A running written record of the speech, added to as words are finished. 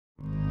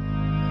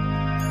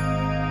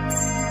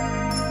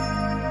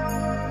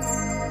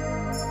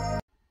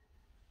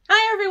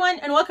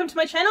everyone, and welcome to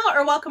my channel,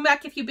 or welcome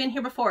back if you've been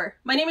here before.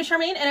 My name is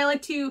Charmaine, and I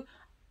like to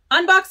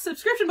unbox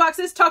subscription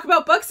boxes, talk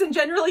about books, and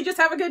generally just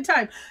have a good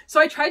time. So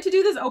I tried to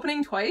do this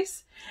opening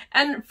twice,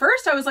 and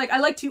first I was like, I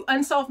like to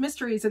unsolve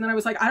mysteries, and then I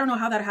was like, I don't know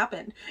how that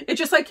happened. It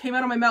just like came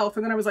out of my mouth,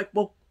 and then I was like,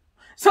 whoa.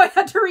 So I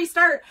had to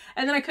restart,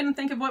 and then I couldn't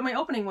think of what my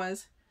opening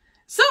was.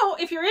 So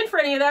if you're in for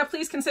any of that,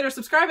 please consider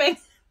subscribing.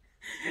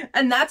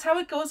 And that's how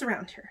it goes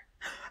around here.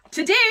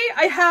 Today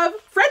I have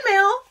friend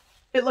mail.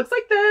 It looks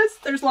like this.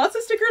 There's lots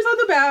of stickers on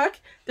the back.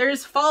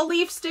 There's fall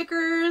leaf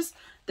stickers.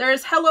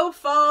 There's hello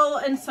fall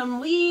and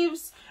some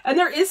leaves. And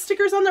there is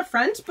stickers on the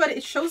front, but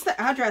it shows the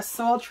address.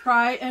 So I'll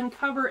try and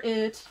cover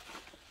it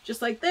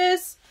just like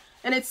this.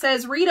 And it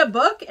says read a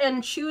book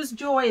and choose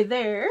joy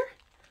there.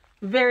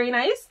 Very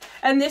nice.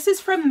 And this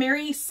is from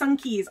Mary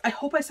Sunkies. I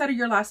hope I said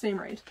your last name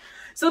right.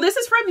 So this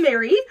is from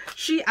Mary.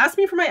 She asked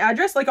me for my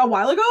address like a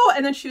while ago,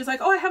 and then she was like,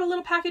 oh, I have a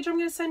little package I'm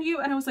going to send you.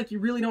 And I was like, you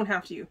really don't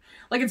have to.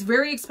 Like, it's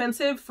very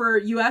expensive for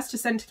US to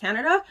send to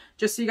Canada,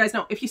 just so you guys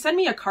know. If you send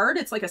me a card,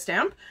 it's like a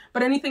stamp,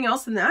 but anything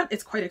else than that,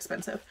 it's quite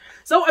expensive.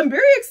 So I'm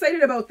very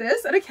excited about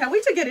this, and I can't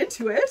wait to get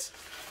into it.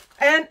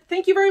 And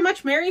thank you very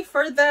much, Mary,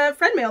 for the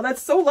friend mail.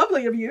 That's so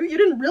lovely of you. You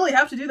didn't really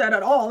have to do that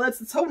at all.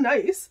 That's so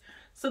nice.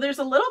 So there's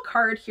a little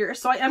card here.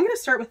 So I am going to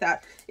start with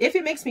that. If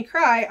it makes me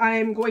cry,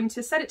 I'm going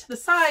to set it to the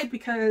side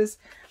because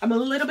I'm a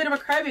little bit of a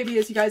crybaby,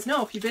 as you guys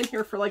know, if you've been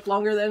here for like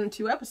longer than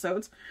 2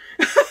 episodes.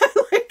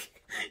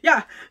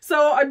 Yeah.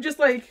 So I'm just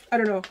like, I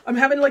don't know. I'm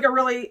having like a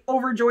really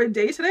overjoyed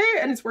day today,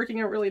 and it's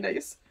working out really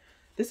nice.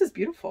 This is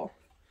beautiful.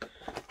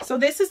 So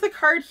this is the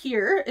card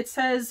here. It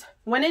says,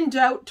 when in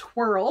doubt,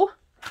 twirl.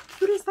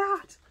 What is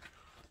that?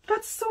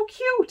 That's so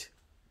cute.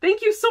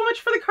 Thank you so much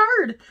for the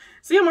card.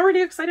 See, I'm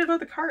already excited about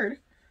the card.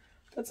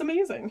 That's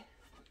amazing.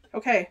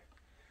 Okay.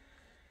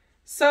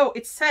 So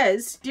it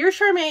says, Dear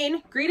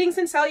Charmaine, greetings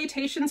and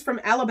salutations from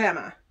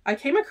Alabama. I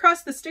came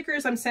across the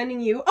stickers I'm sending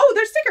you. Oh,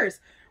 they're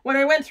stickers! When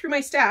I went through my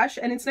stash,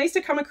 and it's nice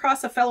to come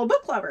across a fellow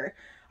book lover.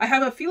 I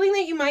have a feeling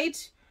that you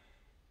might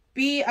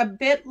be a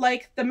bit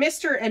like the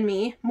Mr. and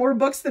me, more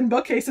books than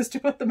bookcases to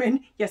put them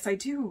in. Yes, I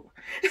do.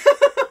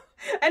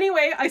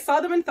 Anyway, I saw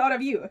them and thought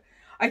of you.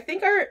 I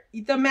think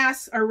the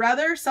masks are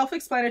rather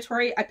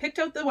self-explanatory. I picked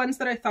out the ones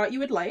that I thought you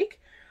would like.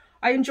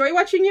 I enjoy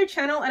watching your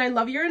channel and I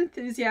love your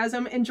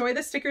enthusiasm. Enjoy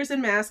the stickers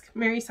and mask,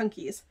 Mary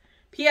Sunkies.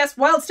 P.S.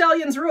 Wild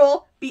Stallions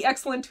rule, be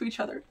excellent to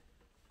each other.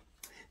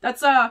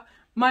 That's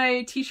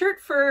my t-shirt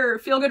for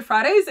Feel Good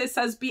Fridays. It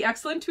says be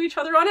excellent to each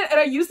other on it. And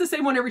I use the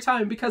same one every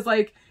time because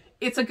like,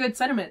 it's a good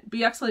sentiment.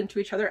 Be excellent to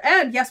each other.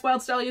 And yes,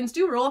 Wild Stallions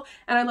do rule.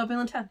 And I love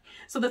Bill and Ted.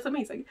 So that's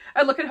amazing.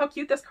 And look at how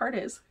cute this card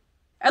is.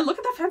 And look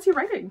at that fancy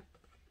writing.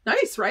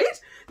 Nice, right?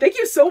 Thank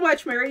you so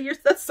much, Mary.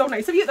 That's so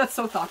nice of you. That's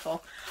so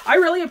thoughtful. I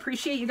really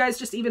appreciate you guys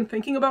just even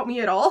thinking about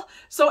me at all.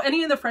 So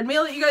any of the friend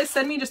mail that you guys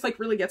send me just like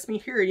really gets me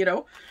here, you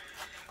know?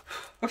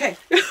 Okay.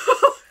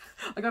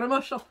 I got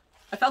emotional.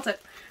 I felt it.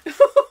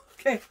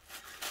 Okay.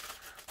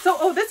 So,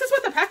 oh, this is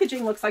what the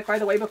packaging looks like, by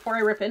the way, before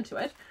I rip into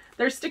it.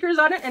 There's stickers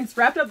on it, and it's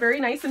wrapped up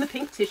very nice in the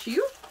pink tissue.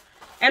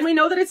 And we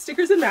know that it's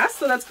stickers and masks,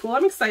 so that's cool.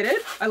 I'm excited.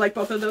 I like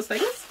both of those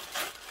things.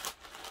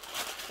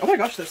 Oh my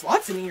gosh, there's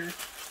lots in here.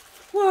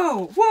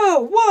 Whoa, whoa,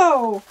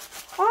 whoa.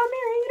 Oh,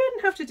 Mary, you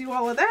didn't have to do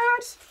all of that.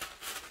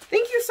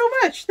 Thank you so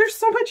much. There's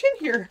so much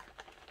in here.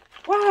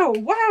 Wow,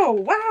 wow,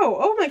 wow.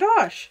 Oh my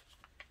gosh.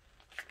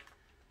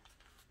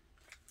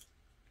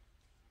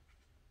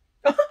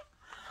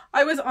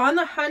 I was on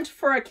the hunt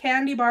for a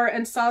candy bar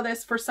and saw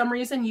this. For some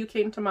reason, you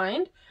came to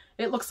mind.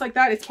 It looks like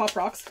that. It's Pop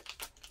Rocks.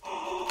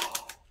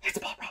 It's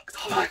Pop Rocks.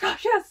 Oh my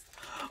gosh, yes.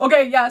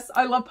 Okay, yes,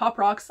 I love Pop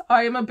Rocks.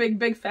 I am a big,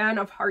 big fan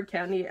of hard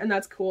candy, and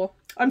that's cool.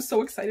 I'm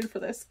so excited for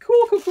this.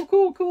 Cool, cool, cool,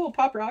 cool, cool.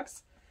 Pop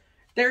Rocks.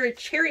 They're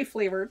cherry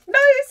flavored.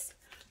 Nice!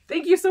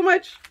 Thank you so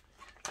much.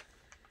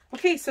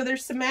 Okay, so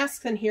there's some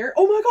masks in here.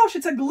 Oh my gosh,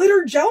 it's a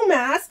glitter gel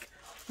mask.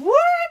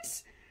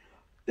 What?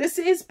 This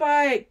is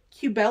by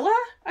Cubella,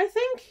 I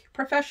think.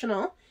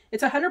 Professional.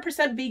 It's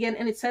 100% vegan,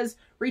 and it says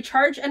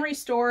Recharge and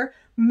Restore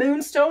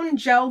Moonstone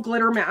Gel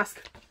Glitter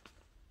Mask.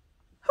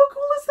 How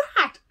cool is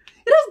that?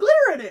 It has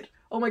glitter in it.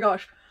 Oh my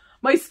gosh.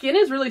 My skin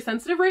is really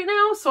sensitive right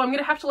now, so I'm going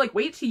to have to like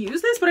wait to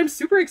use this, but I'm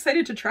super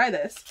excited to try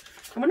this.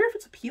 I wonder if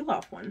it's a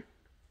peel-off one.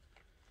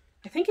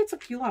 I think it's a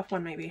peel-off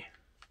one, maybe.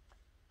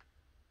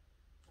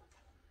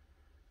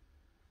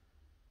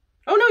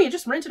 Oh no, you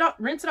just rinse it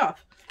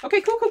off.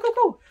 Okay, cool, cool, cool,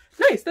 cool.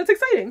 Nice, that's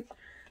exciting.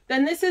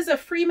 Then this is a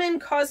Freeman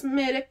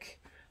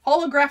Cosmetic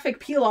holographic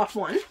peel-off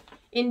one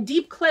in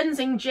Deep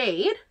Cleansing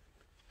Jade.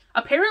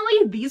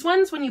 Apparently, these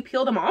ones, when you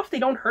peel them off, they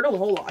don't hurt a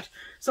whole lot.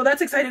 So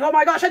that's exciting. Oh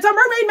my gosh, it's a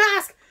mermaid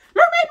mask!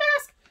 Mermaid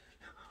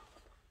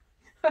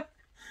mask!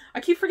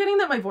 I keep forgetting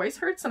that my voice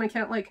hurts and I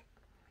can't, like,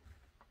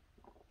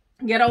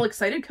 get all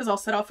excited because I'll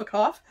set off a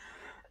cough.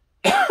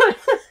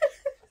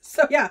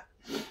 So, yeah.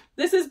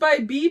 This is by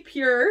Be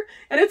Pure,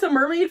 and it's a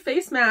mermaid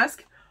face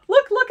mask.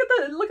 Look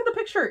at the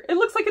picture. It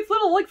looks like it's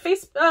little, like,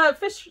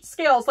 fish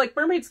scales, like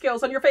mermaid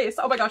scales on your face.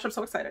 Oh my gosh, I'm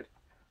so excited.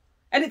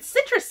 And it's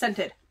citrus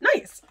scented.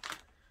 Nice.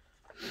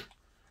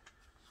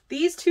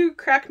 These two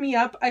crack me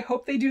up. I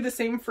hope they do the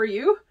same for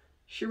you.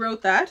 She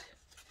wrote that.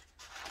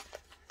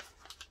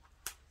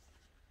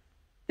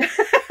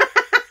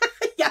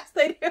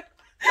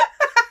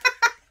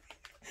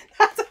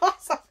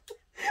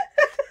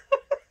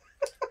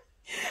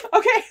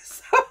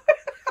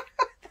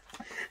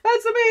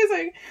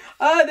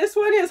 This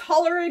one is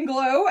Holler and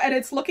Glow, and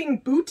it's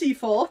looking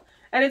bootyful,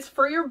 and it's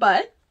for your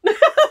butt. And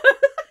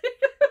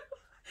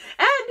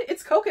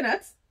it's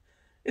coconuts.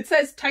 It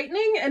says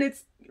tightening, and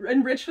it's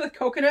enriched with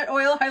coconut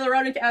oil,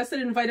 hyaluronic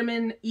acid, and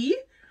vitamin E.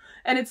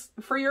 And it's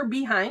for your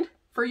behind,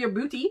 for your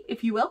booty,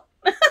 if you will.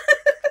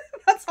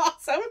 That's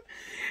awesome.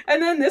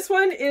 And then this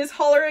one is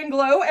Holler and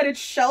Glow, and it's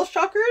shell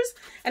shockers,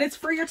 and it's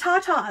for your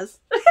tatas.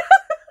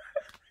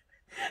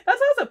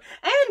 That's awesome.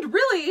 And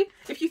really,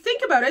 if you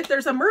think about it,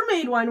 there's a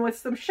mermaid one with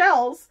some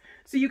shells,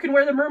 so you can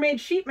wear the mermaid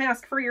sheet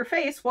mask for your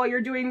face while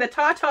you're doing the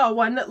tata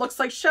one that looks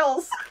like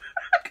shells.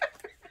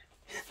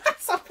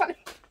 That's so funny.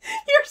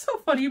 You're so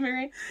funny,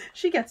 Mary.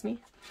 She gets me.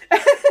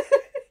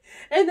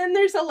 And then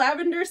there's a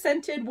lavender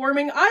scented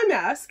warming eye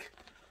mask.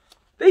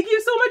 Thank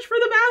you so much for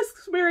the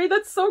masks, Mary.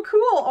 That's so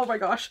cool. Oh my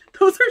gosh.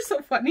 Those are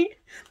so funny.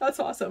 That's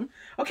awesome.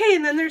 Okay,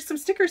 and then there's some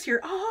stickers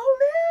here. Oh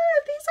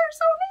man, these are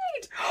so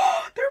neat.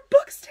 Oh, they're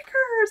book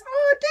stickers.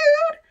 Oh,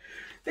 dude.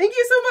 Thank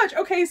you so much.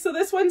 Okay, so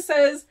this one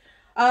says,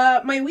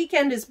 my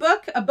weekend is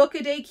book. A book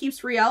a day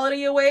keeps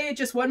reality away.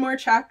 Just one more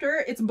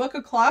chapter. It's book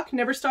o'clock.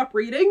 Never stop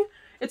reading.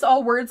 It's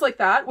all words like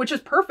that, which is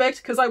perfect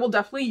because I will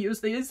definitely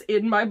use these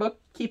in my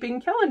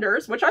bookkeeping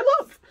calendars, which I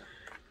love.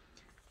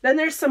 Then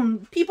there's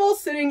some people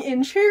sitting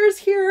in chairs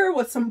here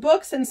with some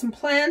books and some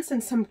plants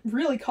and some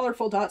really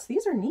colorful dots.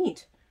 These are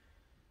neat.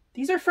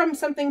 These are from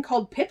something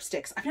called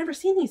Pipsticks. I've never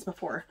seen these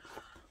before.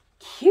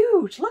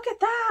 Huge. Look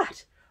at that.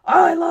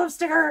 Oh, I love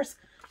stickers.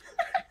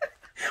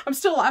 I'm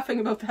still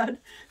laughing about that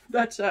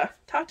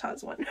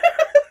Tata's one.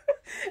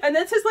 And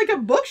this is like a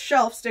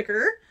bookshelf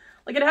sticker.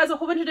 Like it has a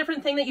whole bunch of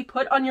different things that you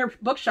put on your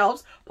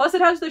bookshelves. Plus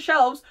it has the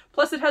shelves.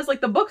 Plus it has like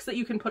the books that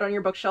you can put on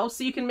your bookshelves.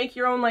 So you can make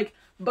your own like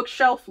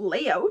bookshelf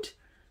layout.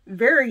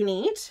 Very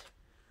neat.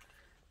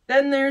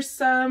 Then there's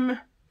some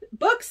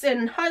books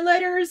and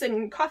highlighters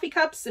and coffee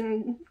cups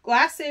and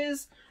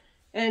glasses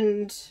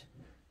and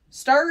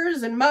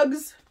stars and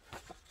mugs.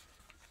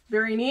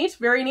 Very neat.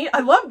 Very neat.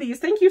 I love these.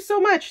 Thank you so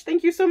much.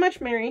 Thank you so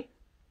much, Mary.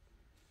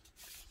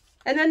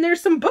 And then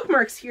there's some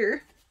bookmarks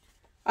here.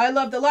 I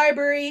love the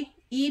library.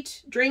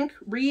 Eat, drink,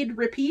 read,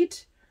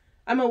 repeat.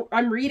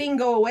 I'm reading,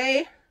 go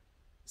away.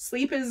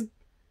 Sleep is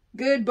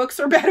good. Books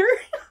are better.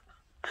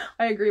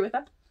 I agree with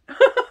that.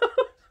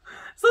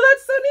 So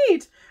that's so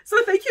neat.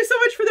 So thank you so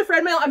much for the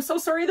friend mail. I'm so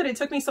sorry that it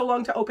took me so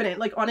long to open it.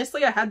 Like,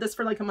 honestly, I had this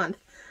for like a month,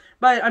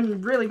 but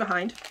I'm really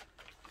behind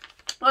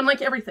on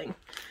like everything.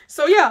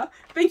 So yeah,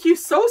 thank you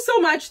so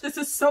much. This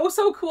is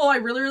so cool. I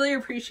really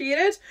appreciate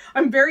it.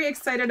 I'm very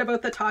excited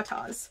about the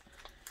tatas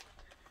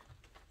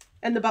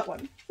and the butt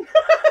one.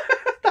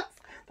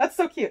 That's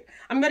so cute.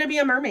 I'm going to be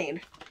a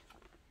mermaid.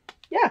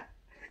 Yeah.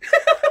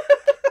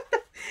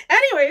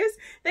 Anyways,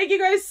 thank you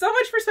guys so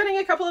much for spending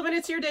a couple of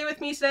minutes of your day with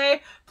me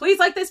today. Please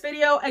like this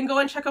video and go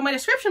and check out my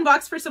description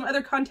box for some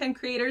other content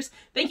creators.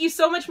 Thank you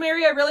so much,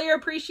 Mary. I really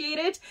appreciate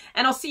it.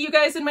 And I'll see you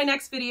guys in my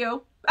next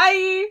video.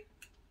 Bye!